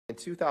In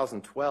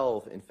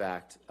 2012, in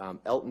fact,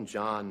 Elton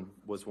John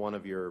was one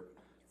of your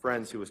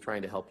friends who was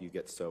trying to help you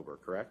get sober,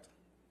 correct?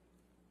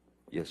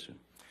 Yes, sir.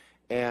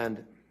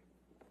 And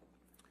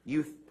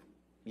you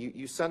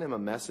sent him a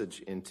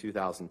message in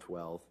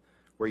 2012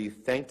 where you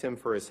thanked him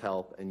for his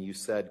help, and you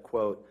said,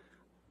 quote,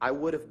 "I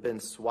would have been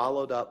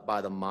swallowed up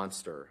by the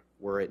monster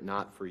were it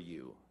not for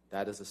you.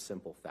 That is a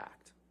simple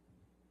fact."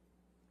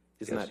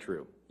 Isn't that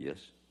true?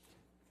 Yes.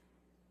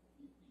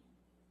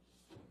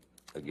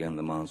 Again,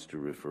 the monster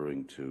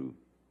referring to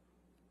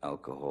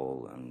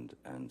alcohol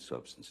and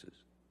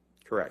substances.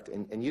 Correct.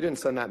 And you didn't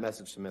send that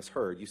message to Miss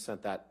Heard. You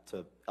sent that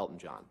to Elton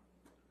John.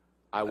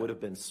 I would have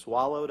been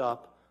swallowed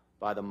up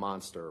by the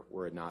monster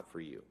were it not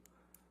for you.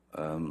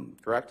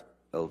 Correct?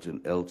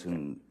 Elton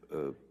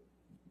Can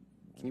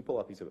you pull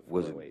up Exhibit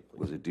 408, please?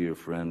 was a dear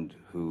friend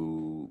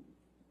who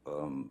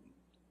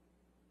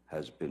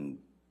has been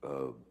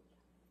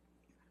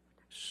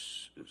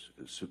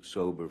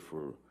sober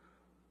for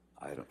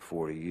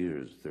 40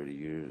 years, 30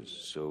 years.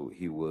 So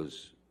he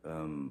was.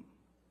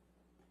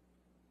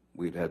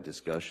 We'd had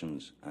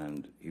discussions,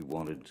 and he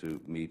wanted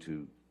me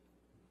to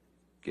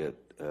get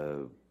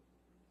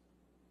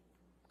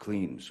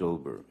clean,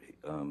 sober.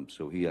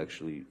 So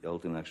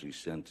Elton actually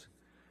sent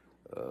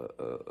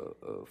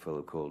a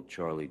fellow called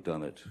Charlie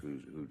Dunnett,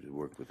 who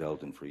worked with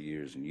Elton for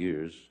years and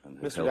years. And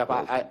Mr. Depp,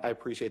 I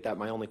appreciate that.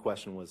 My only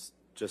question was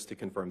just to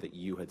confirm that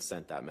you had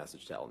sent that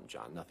message to Elton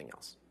John, nothing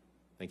else.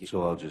 Thank you.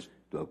 So I'll just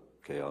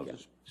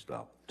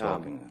stop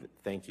talking.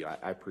 Thank you.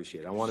 I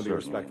appreciate it. I want to be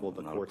respectful of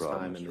the court's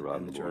time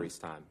and the jury's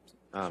time.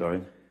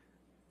 Sorry?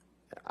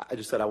 I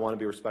just said I want to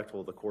be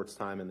respectful of the court's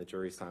time and the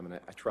jury's time, and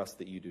I trust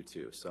that you do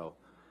too. So,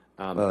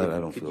 well, I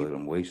don't feel like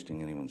I'm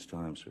wasting anyone's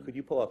time, sir. Could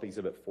you pull up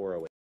Exhibit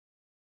 408?